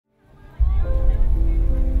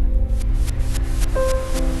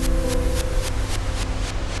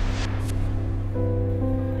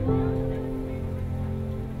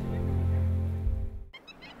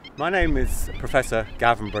My name is Professor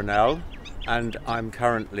Gavin Burnell, and I'm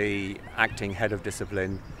currently acting head of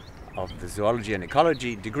discipline of the Zoology and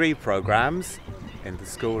Ecology degree programs in the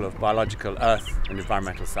School of Biological Earth and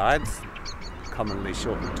Environmental Science, commonly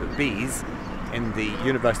shortened to BEES, in the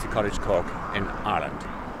University College Cork in Ireland.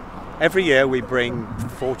 Every year we bring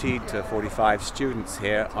 40 to 45 students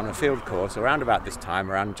here on a field course around about this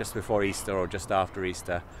time, around just before Easter or just after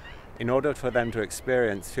Easter, in order for them to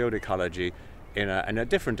experience field ecology in a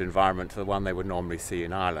different environment to the one they would normally see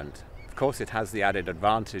in Ireland. Of course, it has the added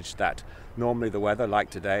advantage that normally the weather, like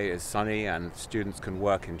today, is sunny and students can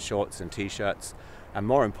work in shorts and t-shirts, and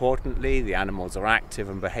more importantly, the animals are active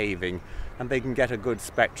and behaving, and they can get a good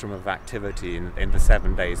spectrum of activity in the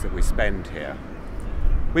 7 days that we spend here.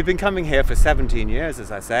 We've been coming here for 17 years,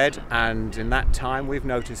 as I said, and in that time we've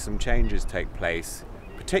noticed some changes take place.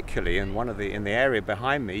 Particularly in the area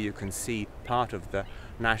behind me, you can see part of the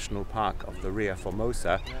national park of the Ria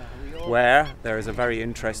Formosa, where there is a very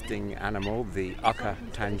interesting animal, the Ucca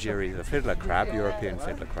tangiri, the fiddler crab, European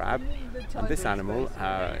fiddler crab. And this animal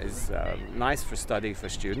is nice for study for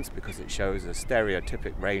students because it shows a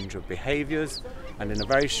stereotypic range of behaviors, and in a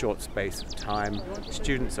very short space of time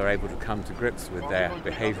students are able to come to grips with their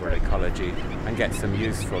behavioral ecology and get some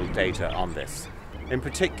useful data on this. In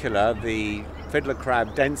particular, the fiddler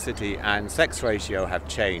crab density and sex ratio have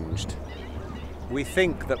changed. We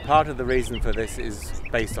think that part of the reason for this is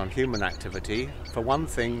based on human activity. For one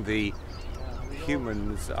thing, the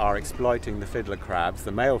humans are exploiting the fiddler crabs,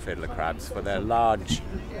 the male fiddler crabs, for their large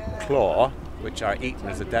claw, which are eaten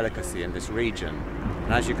as a delicacy in this region.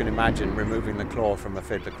 And as you can imagine, removing the claw from a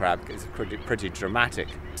fiddler crab is pretty dramatic.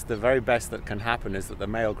 The very best that can happen is that the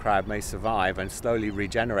male crab may survive and slowly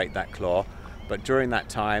regenerate that claw, but during that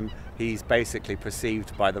time he's basically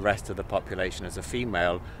perceived by the rest of the population as a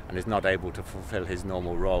female and is not able to fulfill his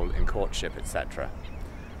normal role in courtship, etc.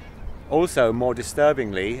 Also, more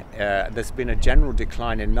disturbingly, there's been a general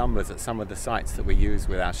decline in numbers at some of the sites that we use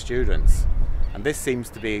with our students, and this seems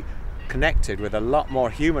to be connected with a lot more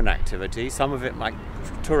human activity, some of it like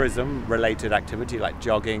tourism related activity like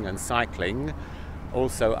jogging and cycling,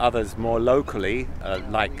 also others more locally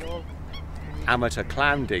like amateur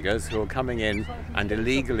clam diggers who are coming in and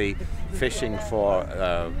illegally fishing for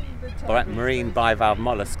marine bivalve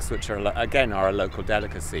mollusks, which are a local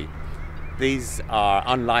delicacy. These are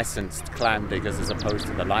unlicensed clam diggers as opposed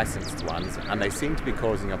to the licensed ones, and they seem to be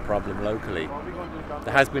causing a problem locally.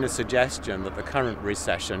 There has been a suggestion that the current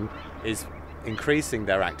recession is increasing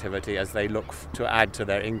their activity as they look to add to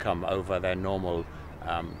their income over their normal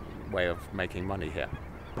way of making money here.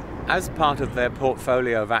 As part of their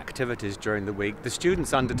portfolio of activities during the week, the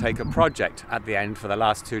students undertake a project at the end for the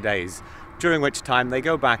last 2 days, during which time they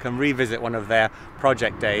go back and revisit one of their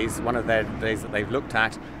project days, one of their days that they've looked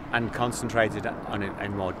at and concentrated on it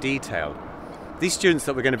in more detail. These students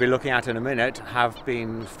that we're going to be looking at in a minute have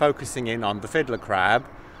been focusing in on the fiddler crab,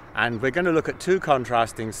 and we're going to look at two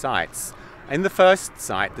contrasting sites. In the first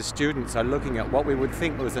site, the students are looking at what we would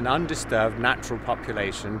think was an undisturbed natural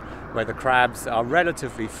population where the crabs are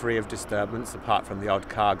relatively free of disturbance apart from the odd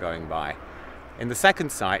car going by. In the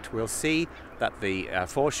second site, we'll see that the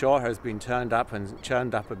foreshore has been turned up and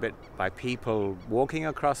churned up a bit by people walking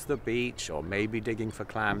across the beach or maybe digging for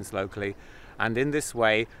clams locally. And in this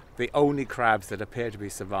way, the only crabs that appear to be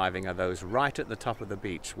surviving are those right at the top of the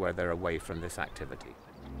beach where they're away from this activity.